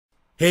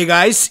Hey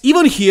guys,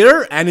 Ivan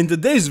here, and in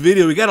today's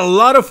video we got a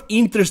lot of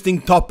interesting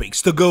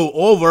topics to go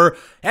over.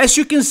 As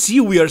you can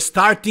see, we are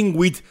starting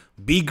with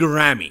Big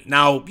Ramy.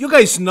 Now, you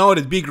guys know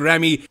that Big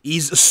Ramy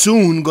is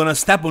soon gonna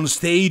step on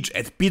stage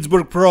at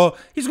Pittsburgh Pro.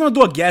 He's gonna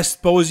do a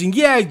guest posing.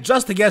 Yeah,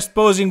 just a guest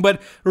posing, but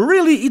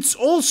really it's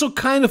also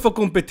kind of a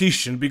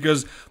competition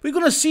because we're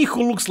gonna see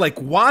who looks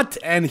like what,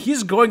 and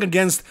he's going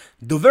against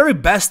the very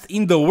best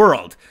in the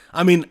world.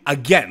 I mean,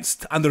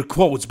 against, under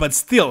quotes, but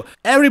still,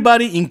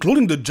 everybody,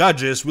 including the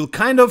judges, will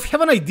kind of have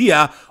an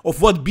idea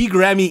of what Big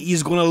Ramy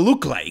is gonna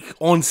look like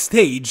on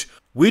stage.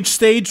 Which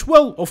stage?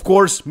 Well, of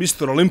course,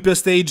 Mr. Olympia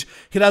stage.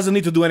 He doesn't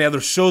need to do any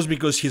other shows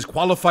because he's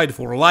qualified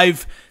for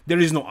life. There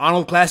is no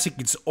Arnold Classic,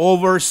 it's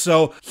over,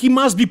 so he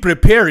must be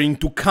preparing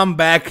to come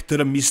back to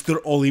the Mr.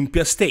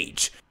 Olympia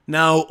stage.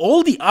 Now,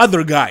 all the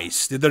other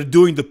guys that are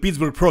doing the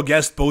Pittsburgh Pro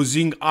guest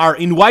posing are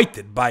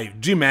invited by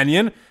Jim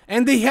Mannion,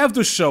 and they have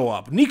to show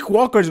up. Nick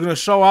Walker is gonna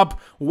show up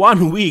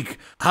 1 week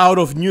out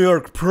of New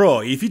York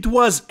Pro. If it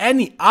was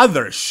any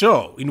other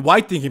show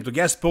inviting him to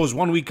guest pose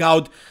 1 week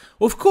out,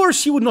 of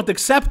course he would not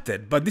accept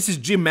it, but this is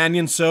Jim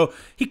Mannion, so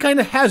he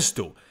kinda has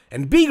to.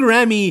 And Big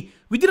Ramy,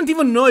 we didn't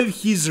even know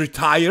if he's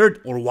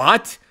retired or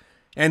what,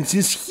 and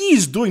since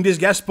he's doing this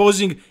guest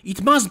posing,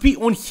 it must be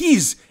on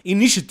his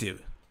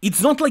initiative.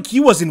 It's not like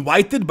he was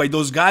invited by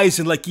those guys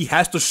and like he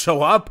has to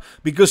show up,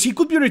 because he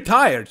could be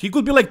retired, he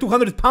could be like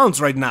 200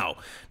 pounds right now.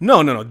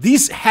 No,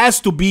 this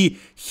has to be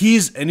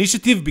his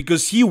initiative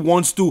because he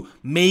wants to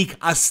make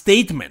a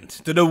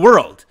statement to the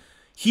world.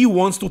 He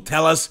wants to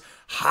tell us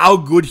how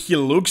good he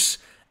looks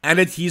and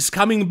that he's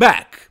coming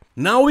back.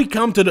 Now we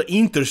come to the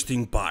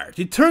interesting part.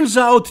 It turns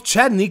out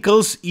Chad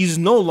Nichols is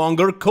no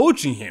longer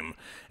coaching him.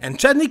 And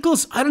Chad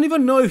Nichols, I don't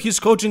even know if he's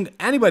coaching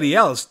anybody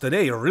else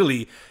today,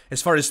 really,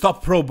 as far as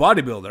top pro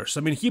bodybuilders. I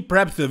mean, he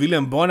prepped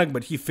William Bonac,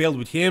 but he failed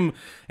with him,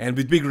 and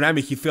with Big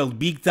Ramy he failed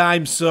big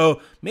time,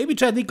 so maybe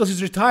Chad Nichols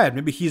is retired.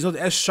 Maybe he's not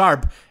as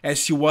sharp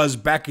as he was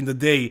back in the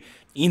day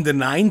in the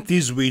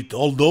 90s with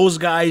all those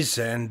guys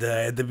and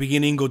at the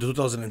beginning of the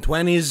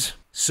 2020s.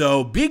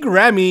 So Big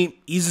Ramy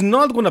is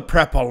not gonna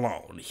prep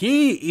alone.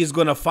 He is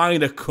gonna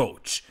find a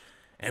coach.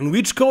 And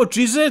which coach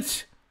is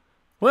it?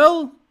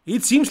 Well,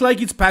 it seems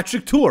like it's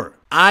Patrick Tuor.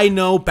 I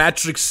know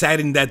Patrick said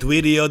in that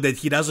video that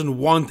he doesn't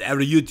want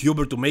every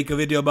YouTuber to make a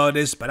video about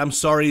this, but I'm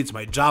sorry, it's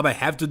my job, I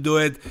have to do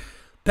it.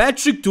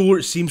 Patrick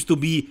Tuor seems to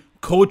be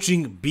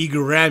coaching Big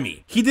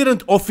Ramy. He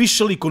didn't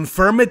officially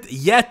confirm it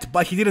yet,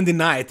 but he didn't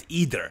deny it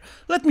either.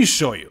 Let me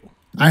show you.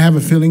 I have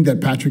a feeling that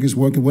Patrick is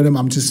working with him.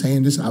 I'm just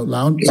saying this out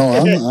loud. No,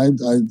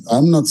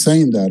 I'm not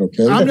saying that,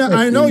 okay?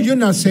 I know you're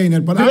not saying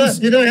it, but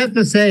you don't have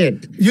to say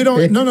it. You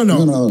don't.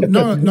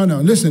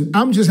 No. Listen,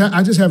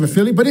 I just have a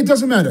feeling, but it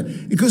doesn't matter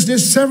because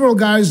there's several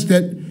guys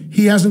that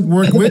he hasn't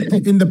worked with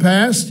in the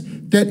past.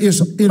 That is,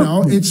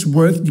 it's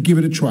worth to give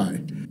it a try.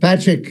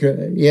 Patrick,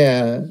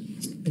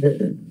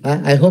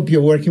 I hope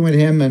you're working with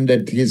him and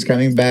that he's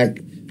coming back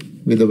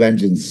with a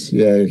vengeance.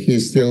 Yeah,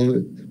 he's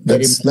still.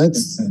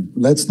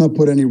 Let's not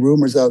put any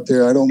rumors out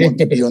there. I don't want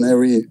to be on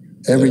every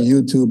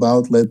YouTube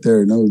outlet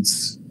there. No,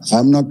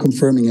 I'm not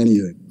confirming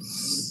anything.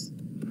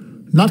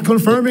 Not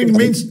confirming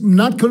means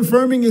not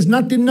confirming is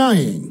not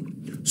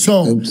denying.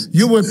 So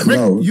you were quick.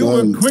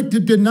 Were quick to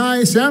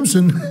deny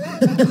Samson.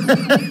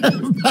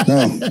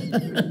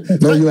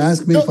 No, you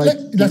asked me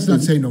let's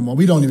not say no more.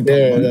 We don't even talk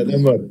about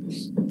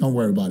it. Don't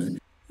worry about it.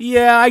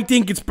 Yeah, I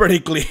think it's pretty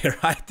clear.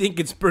 I think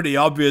it's pretty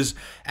obvious.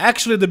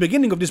 Actually, at the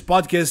beginning of this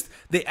podcast,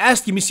 they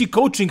asked him, is he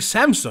coaching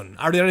Samson?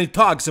 Are there any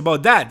talks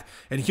about that?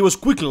 And he was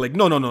quickly like,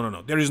 no,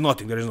 there is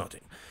nothing.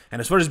 And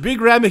as far as Big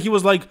Ramy, he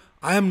was like,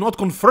 I am not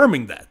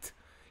confirming that.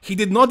 He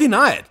did not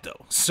deny it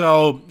though.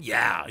 So,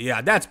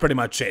 yeah, that's pretty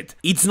much it.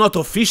 It's not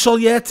official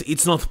yet,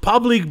 it's not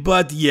public,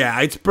 but yeah,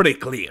 it's pretty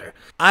clear.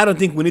 I don't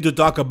think we need to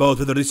talk about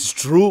whether this is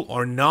true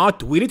or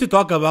not. We need to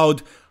talk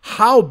about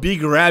how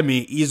Big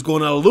Ramy is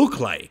gonna look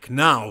like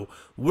now,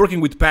 working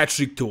with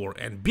Patrick Tuor.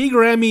 And Big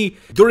Ramy,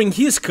 during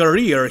his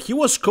career, he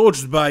was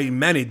coached by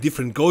many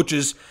different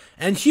coaches,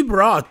 and he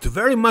brought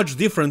very much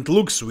different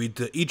looks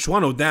with each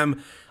one of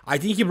them. I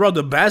think he brought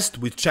the best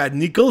with Chad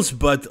Nichols,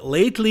 but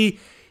lately,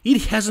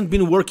 it hasn't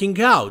been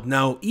working out.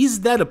 Now,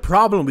 is that a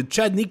problem with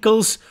Chad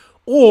Nichols?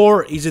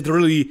 Or is it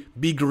really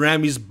Big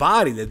Ramy's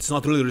body that's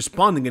not really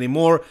responding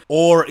anymore?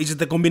 Or is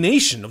it a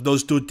combination of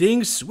those two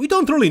things? We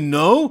don't really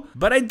know,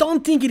 but I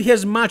don't think it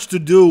has much to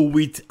do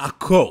with a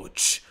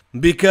coach.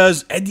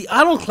 Because at the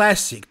Arnold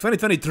Classic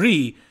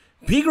 2023,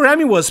 Big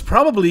Ramy was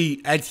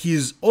probably at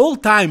his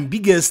all-time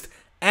biggest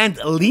and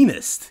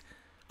leanest.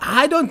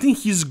 I don't think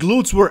his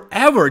glutes were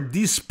ever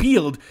this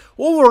peeled.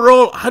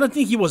 Overall, I don't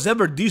think he was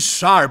ever this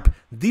sharp,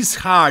 this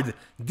hard,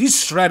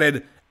 this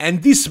shredded,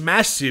 and this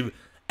massive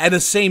at the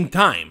same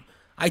time.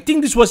 I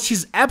think this was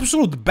his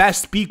absolute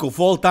best peak of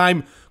all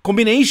time,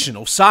 combination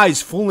of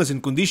size, fullness,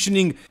 and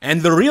conditioning,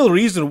 and the real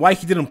reason why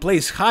he didn't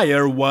place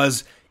higher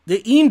was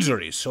the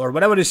injuries or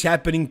whatever is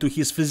happening to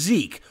his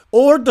physique,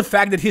 or the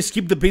fact that he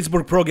skipped the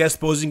Pittsburgh Pro guest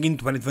posing in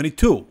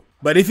 2022.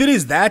 But if it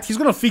is that, he's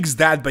gonna fix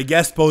that by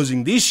guest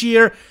posing this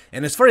year,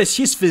 and as far as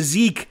his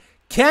physique,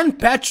 Can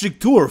Patrick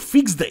Tuor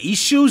fix the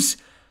issues?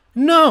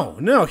 No,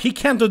 he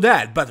can't do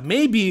that, but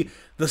maybe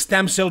the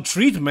stem cell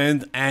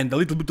treatment and a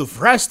little bit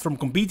of rest from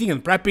competing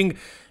and prepping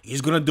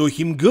is gonna do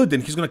him good,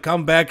 and he's gonna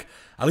come back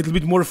a little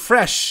bit more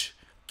fresh.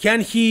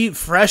 Can he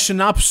freshen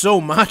up so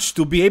much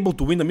to be able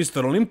to win the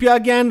Mr. Olympia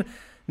again?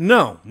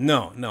 No,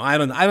 I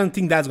don't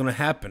think that's gonna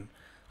happen.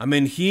 I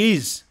mean, he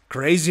is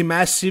crazy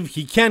massive,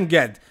 he can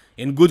get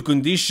in good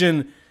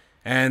condition,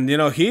 and you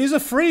know, he is a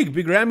freak.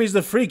 Big Ramy is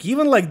the freak.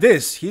 Even like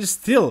this, he's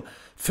still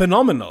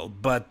phenomenal,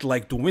 but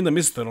like to win the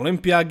Mr.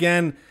 Olympia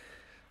again,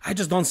 I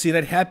just don't see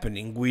that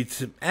happening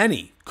with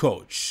any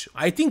coach.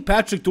 I think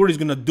Patrick Tuor is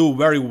gonna do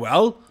very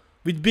well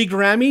with Big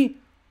Ramy.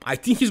 I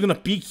think he's gonna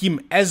pick him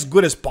as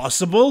good as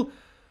possible,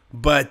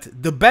 but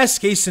the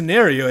best case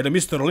scenario at a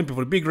Mr. Olympia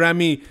for Big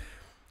Ramy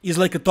is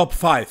like a top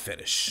 5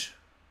 finish.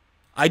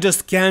 I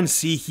just can't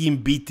see him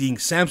beating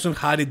Samson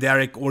Dauda,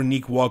 Derek, or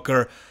Nick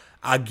Walker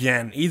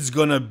again. It's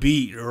gonna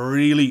be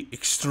really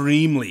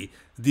extremely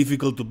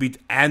difficult to beat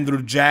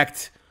Andrew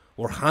Jacked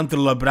or Hunter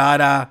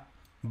Labrada,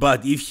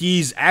 but if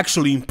he's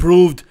actually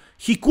improved,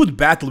 he could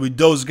battle with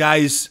those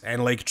guys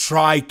and like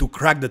try to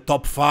crack the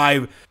top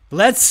 5.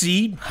 Let's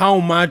see how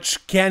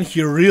much can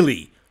he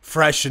really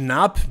freshen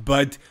up,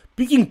 but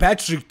picking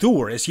Patrick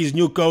Tuor as his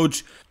new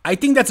coach, I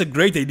think that's a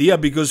great idea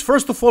because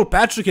first of all,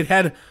 Patrick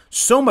had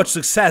so much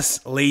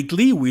success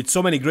lately with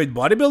so many great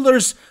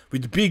bodybuilders,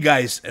 with big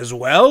guys as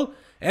well.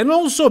 And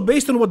also,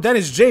 based on what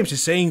Dennis James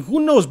is saying,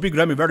 who knows Big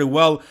Ramy very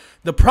well,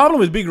 the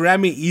problem with Big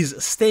Ramy is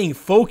staying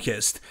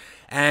focused.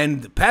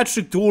 And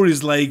Patrick Tuor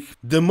is like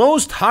the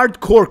most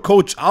hardcore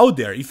coach out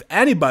there. If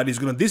anybody is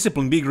going to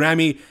discipline Big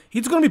Ramy,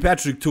 it's going to be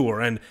Patrick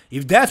Tuor. And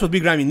if that's what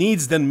Big Ramy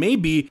needs, then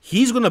maybe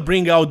he's going to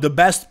bring out the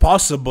best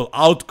possible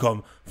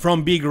outcome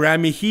from Big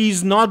Ramy.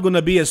 He's not going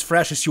to be as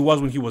fresh as he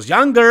was when he was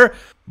younger.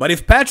 But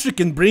if Patrick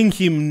can bring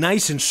him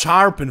nice and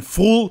sharp and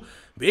full,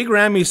 Big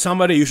Ramy is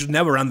somebody you should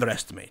never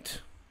underestimate.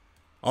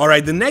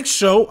 Alright, the next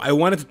show I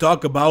wanted to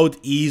talk about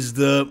is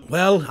the,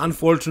 well,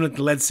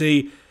 unfortunately, let's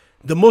say,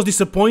 the most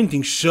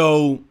disappointing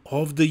show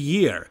of the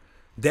year,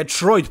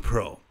 Detroit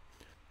Pro.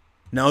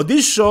 Now,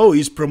 this show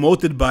is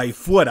promoted by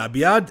Fuad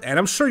Abiad, and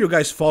I'm sure you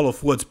guys follow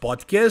Fuad's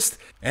podcast.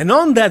 And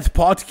on that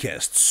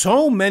podcast,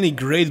 so many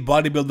great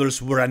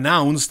bodybuilders were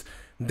announced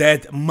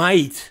that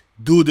might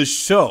do the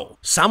show.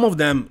 Some of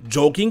them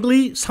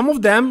jokingly, some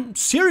of them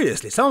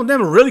seriously, some of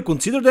them really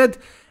considered it,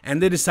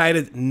 and they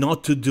decided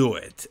not to do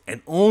it.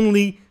 And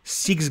only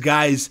 6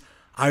 guys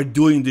are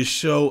doing the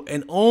show,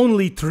 and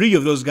only 3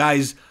 of those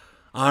guys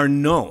are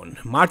known.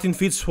 Martin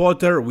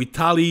Fitzwater,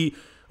 Vitali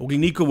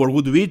Oglinnikov or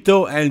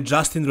Woodwito, and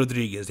Justin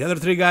Rodriguez. The other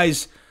 3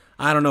 guys,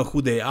 I don't know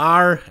who they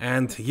are,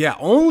 and yeah,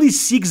 only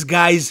 6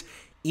 guys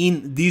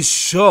in this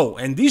show.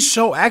 And this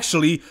show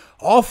actually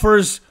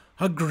offers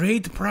a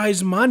great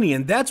prize money,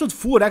 and that's what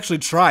Fuad actually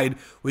tried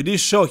with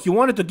this show. He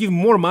wanted to give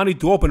more money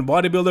to open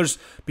bodybuilders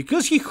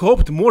because he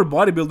hoped more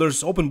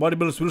bodybuilders, open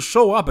bodybuilders, will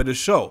show up at the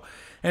show.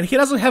 And he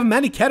doesn't have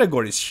many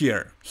categories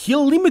here. He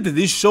limited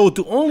this show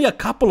to only a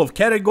couple of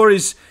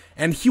categories,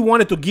 and he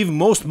wanted to give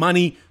most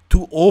money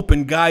to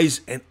open guys,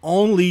 and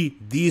only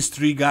these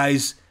 3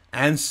 guys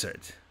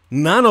answered.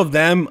 None of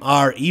them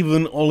are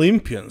even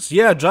Olympians.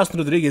 Yeah, Justin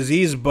Rodriguez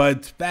is,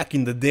 but back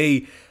in the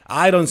day,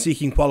 I don't see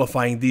him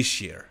qualifying this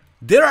year.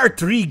 There are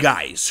 3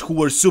 guys who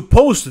were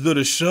supposed to do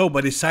the show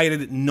but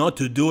decided not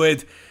to do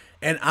it,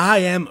 and I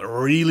am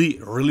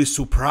really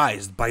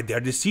surprised by their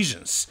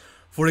decisions.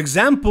 For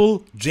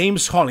example,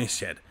 James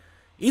Hollingshead.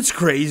 It's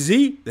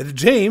crazy that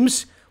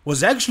James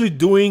was actually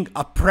doing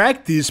a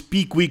practice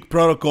peak week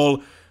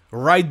protocol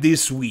right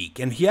this week,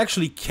 and he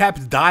actually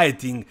kept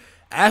dieting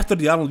after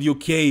the Arnold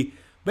UK.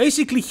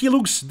 Basically, he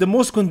looks the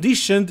most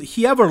conditioned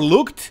he ever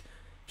looked.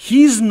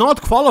 He's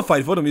not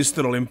qualified for the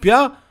Mr.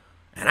 Olympia,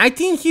 and I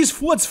think he's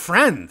Fuad's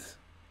friend.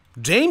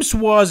 James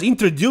was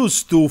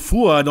introduced to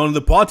Fuad on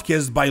the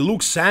podcast by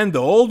Luke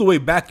Sando all the way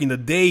back in the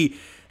day,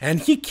 and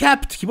he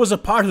was a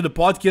part of the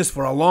podcast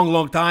for a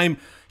long time.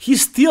 He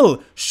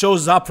still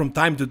shows up from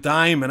time to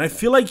time, and I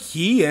feel like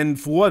he and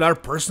Fuad are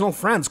personal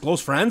friends,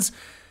 close friends,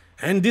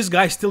 and this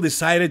guy still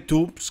decided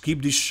to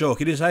skip this show.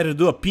 He decided to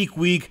do a peak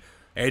week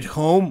at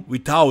home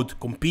without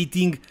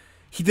competing.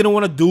 He didn't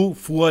want to do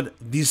Fuad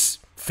this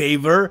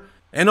favor,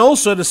 and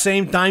also at the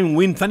same time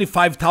win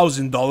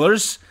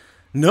 $25,000.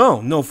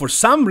 No, for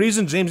some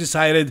reason James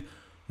decided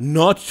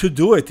not to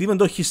do it, even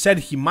though he said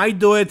he might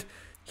do it.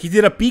 He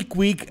did a peak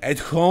week at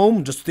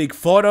home just to take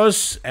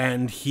photos,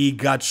 and he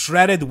got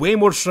shredded, way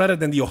more shredded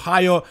than the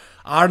Ohio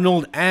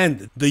Arnold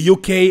and the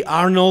UK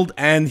Arnold,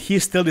 and he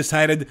still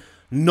decided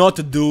not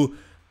to do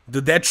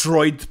the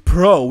Detroit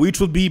Pro, which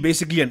would be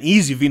basically an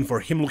easy win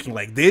for him looking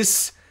like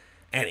this,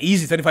 an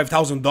easy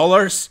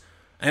 $35,000,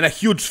 and a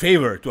huge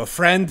favor to a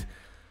friend.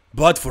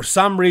 But for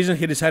some reason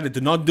he decided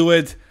to not do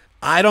it.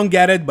 I don't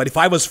get it, but if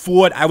I was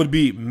Fuad, I would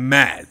be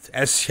mad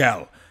as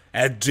hell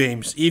at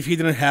James if he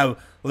didn't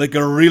have like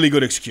a really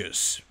good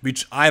excuse,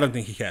 which I don't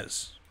think he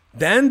has.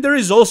 Then there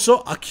is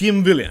also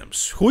Akeem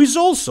Williams, who is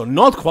also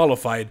not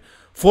qualified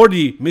for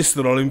the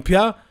Mr.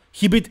 Olympia.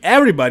 He beat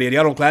everybody at the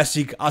Arnold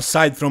Classic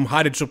aside from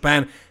Hadi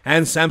Chopin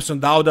and Samson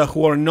Dauda,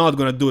 who are not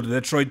gonna do the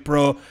Detroit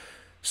Pro.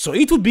 So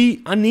it would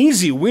be an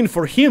easy win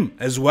for him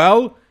as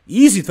well.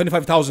 Easy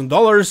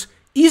 $25,000,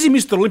 easy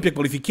Mr. Olympia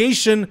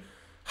qualification.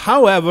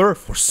 However,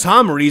 for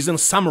some reason,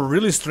 some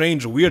really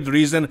strange, weird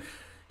reason,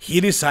 he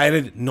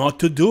decided not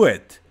to do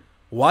it.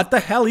 What the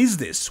hell is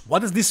this? What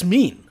does this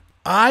mean?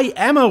 I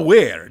am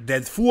aware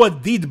that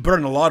Fuad did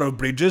burn a lot of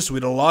bridges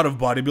with a lot of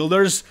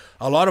bodybuilders,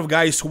 a lot of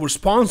guys who were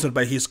sponsored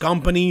by his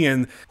company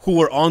and who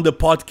were on the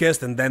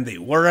podcast and then they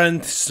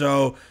weren't.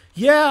 So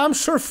yeah, I'm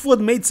sure Fuad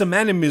made some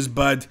enemies,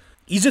 but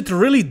is it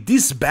really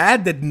this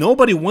bad that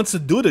nobody wants to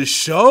do the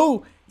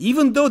show?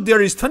 Even though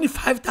there is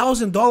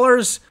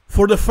 $25,000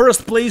 for the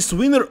first place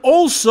winner.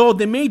 Also,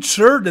 they made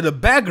sure that the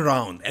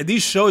background at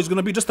this show is going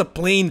to be just a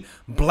plain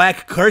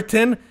black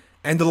curtain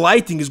and the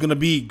lighting is going to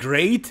be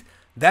great.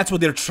 That's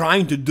what they're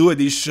trying to do at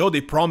this show.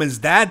 They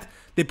promised that.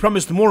 They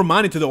promised more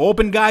money to the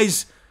open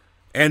guys.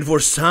 And for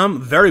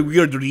some very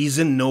weird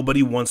reason,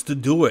 nobody wants to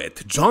do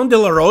it. John De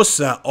La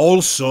Rosa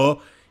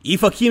also,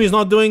 if Hakeem is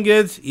not doing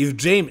it,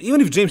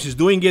 even if James is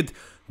doing it,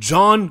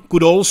 John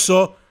could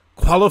also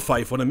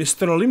qualify for the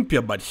Mr.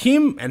 Olympia. But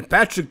him and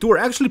Patrick Tuor,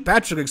 actually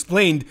Patrick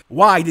explained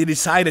why they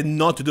decided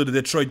not to do the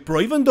Detroit Pro.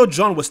 Even though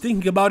John was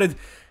thinking about it,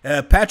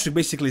 Patrick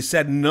basically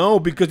said no,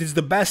 because it's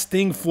the best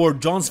thing for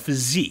John's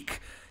physique.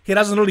 He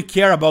doesn't really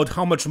care about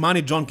how much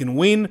money John can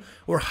win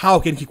or how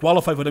can he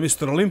qualify for the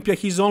Mr. Olympia.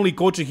 He's only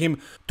coaching him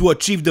to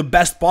achieve the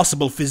best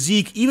possible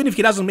physique. Even if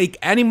he doesn't make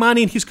any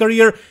money in his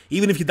career,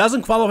 even if he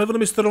doesn't qualify for the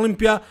Mr.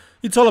 Olympia,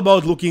 it's all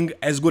about looking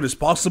as good as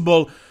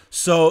possible.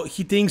 So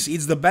he thinks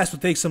it's the best to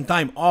take some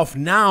time off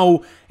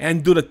now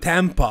and do the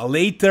Tampa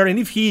later. And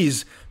if he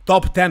is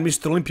top 10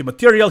 Mr. Olympia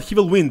material, he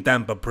will win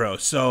Tampa Pro.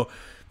 So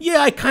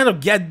yeah, I kind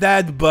of get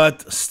that,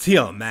 but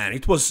still, man,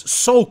 it was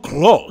so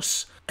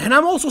close. And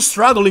I'm also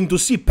struggling to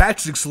see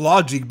Patrick's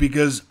logic,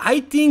 because I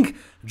think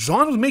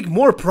John would make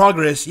more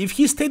progress if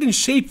he stayed in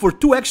shape for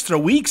 2 extra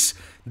weeks,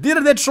 did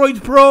a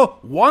Detroit Pro,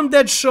 won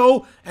that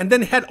show, and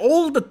then had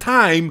all the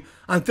time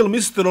until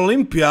Mr.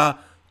 Olympia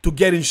to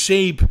get in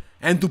shape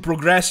and to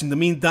progress in the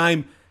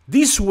meantime.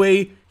 This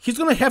way, he's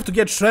gonna have to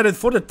get shredded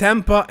for the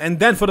Tampa and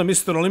then for the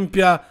Mr.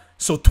 Olympia,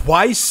 so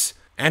twice.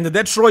 And the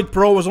Detroit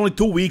Pro was only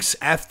 2 weeks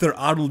after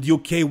Arnold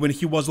UK when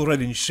he was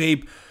already in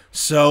shape.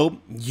 So,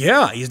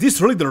 yeah, is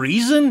this really the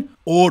reason?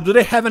 Or do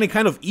they have any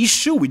kind of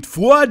issue with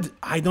Fuad?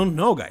 I don't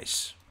know,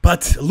 guys.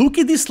 But look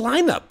at this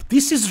lineup.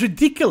 This is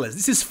ridiculous.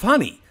 This is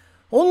funny.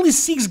 Only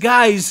 6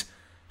 guys,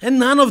 and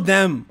none of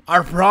them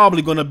are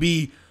probably gonna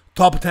be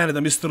top 10 at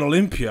the Mr.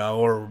 Olympia,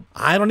 or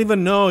I don't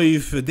even know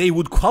if they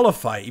would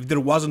qualify if there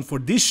wasn't for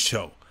this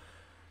show.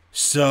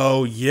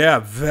 So, yeah,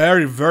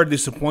 very, very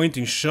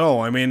disappointing show.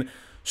 I mean,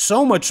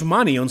 so much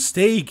money on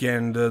stake,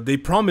 and they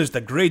promised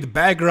a great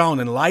background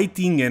and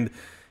lighting, and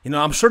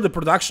I'm sure the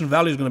production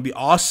value is going to be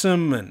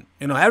awesome, and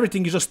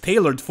everything is just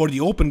tailored for the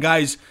open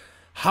guys.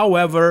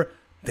 However,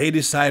 they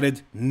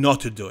decided not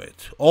to do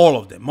it. All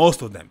of them,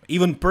 most of them,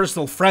 even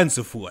personal friends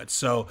of Fuad.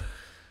 So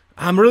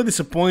I'm really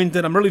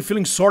disappointed. I'm really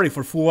feeling sorry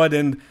for Fuad,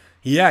 and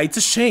yeah, it's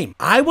a shame.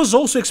 I was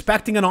also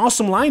expecting an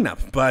awesome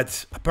lineup,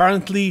 but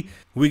apparently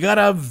we got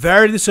a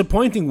very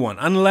disappointing one,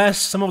 unless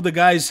some of the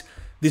guys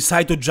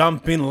decide to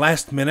jump in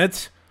last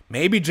minute.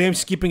 Maybe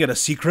James keeping it a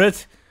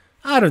secret.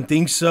 I don't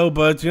think so,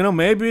 but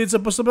maybe it's a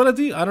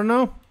possibility. I don't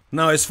know.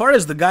 Now, as far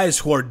as the guys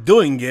who are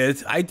doing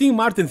it, I think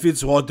Martin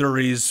Fitzwater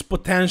is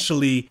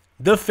potentially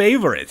the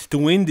favorite to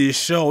win this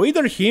show.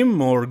 Either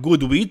him or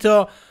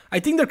Goodwito. I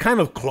think they're kind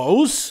of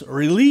close,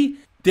 really.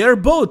 They're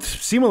both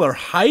similar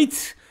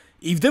height.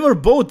 If they were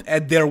both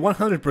at their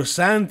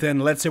 100%,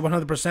 and let's say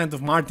 100%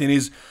 of Martin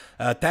is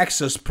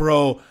Texas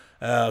Pro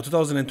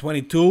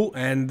 2022,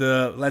 and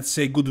let's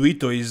say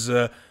Goodwito is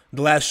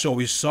the last show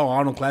we saw,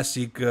 Arnold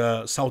Classic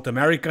South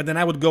America, then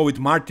I would go with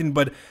Martin,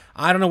 but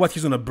I don't know what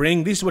he's gonna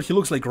bring. This is what he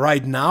looks like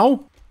right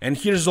now, and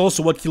here's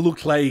also what he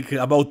looked like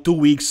about 2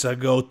 weeks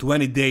ago,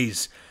 20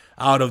 days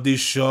out of this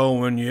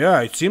show, and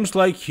yeah, it seems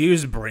like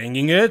he's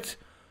bringing it,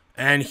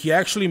 and he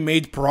actually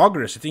made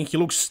progress. I think he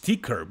looks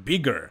thicker,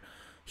 bigger.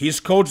 He's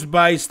coached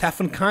by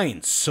Stefan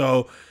Kynes,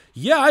 so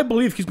yeah, I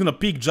believe he's gonna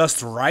peak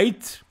just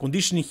right.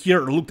 Conditioning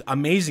here looked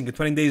amazing at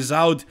 20 days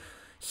out.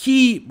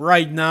 He,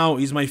 right now,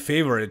 is my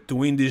favorite to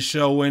win this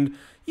show, and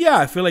yeah,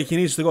 I feel like he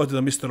needs to go to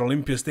the Mr.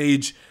 Olympia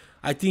stage.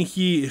 I think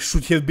he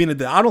should have been at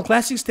the Arnold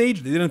Classic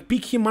stage. They didn't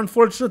pick him,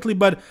 unfortunately,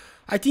 but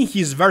I think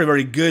he's very,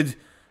 very good.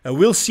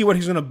 We'll see what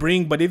he's going to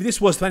bring, but if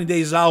this was 20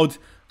 days out,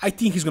 I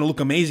think he's going to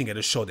look amazing at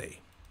the show day.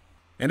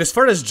 And as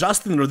far as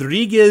Justin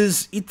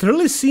Rodriguez, it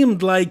really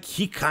seemed like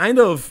he kind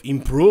of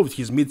improved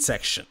his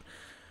midsection.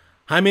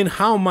 I mean,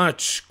 how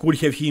much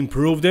could have he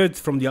improved it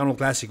from the Arnold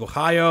Classic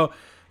Ohio?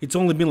 It's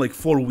only been like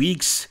 4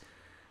 weeks.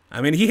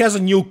 I mean, he has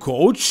a new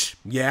coach,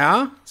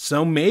 yeah,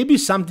 so maybe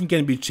something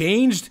can be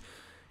changed.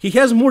 He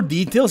has more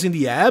details in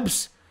the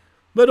abs,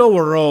 but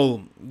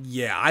overall,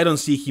 yeah, I don't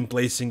see him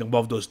placing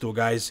above those 2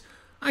 guys.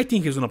 I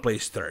think he's gonna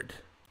place 3rd.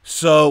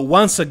 So,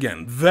 once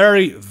again,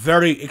 very,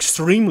 very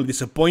extremely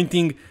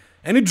disappointing,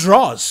 and it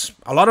draws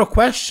a lot of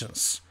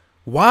questions.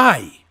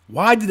 Why?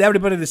 Why did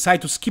everybody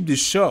decide to skip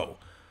this show?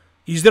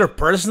 Is there a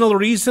personal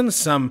reason,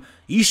 some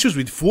issues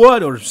with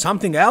food or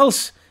something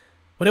else?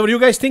 Whatever you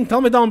guys think, tell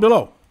me down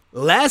below.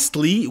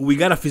 Lastly, we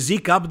got a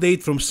physique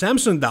update from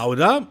Samson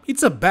Dauda.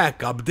 It's a back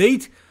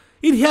update.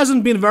 It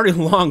hasn't been very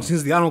long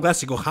since the Arnold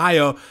Classic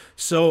Ohio,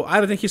 so I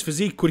don't think his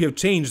physique could have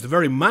changed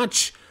very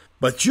much.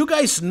 But you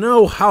guys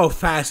know how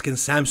fast can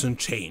Samson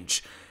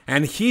change.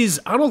 And his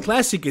Arnold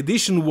Classic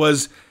edition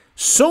was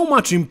so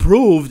much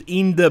improved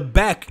in the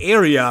back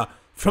area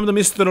from the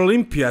Mr.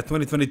 Olympia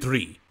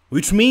 2023.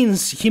 Which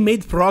means he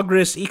made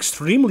progress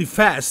extremely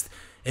fast.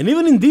 And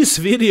even in this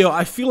video,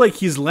 I feel like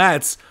his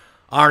lats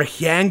are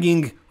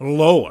hanging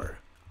lower.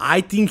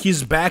 I think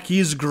his back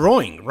is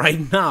growing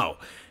right now.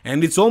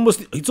 And it's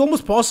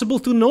almost possible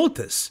to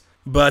notice.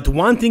 But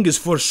one thing is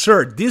for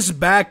sure, this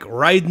back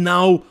right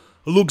now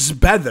looks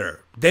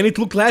better than it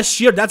looked last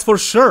year, that's for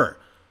sure.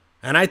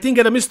 And I think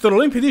at a Mr.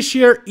 Olympia this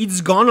year, it's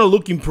gonna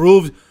look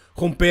improved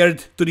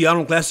compared to the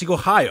Arnold Classic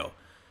Ohio.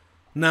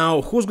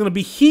 Now, who's gonna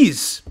be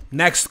his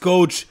next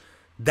coach?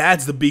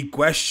 That's the big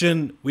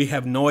question. We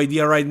have no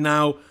idea right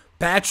now.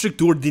 Patrick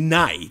Tuor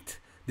denied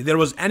that there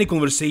was any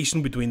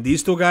conversation between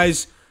these two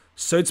guys,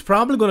 so it's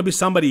probably gonna be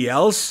somebody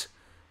else.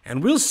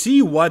 And we'll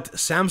see what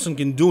Samson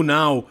can do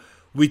now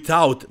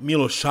without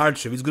Milos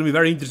Sarcev. It's going to be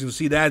very interesting to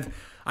see that.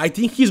 I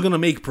think he's going to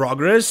make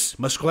progress,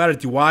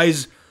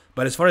 muscularity-wise,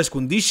 but as far as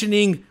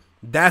conditioning,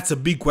 that's a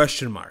big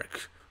question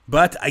mark.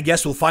 But I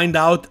guess we'll find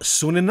out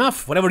soon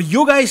enough. Whatever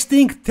you guys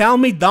think, tell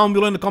me down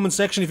below in the comment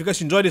section. If you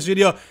guys enjoyed this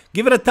video,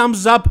 give it a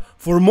thumbs up.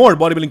 For more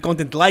bodybuilding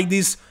content like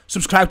this,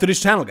 subscribe to this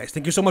channel, guys.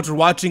 Thank you so much for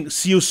watching.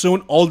 See you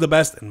soon. All the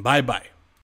best, and bye-bye.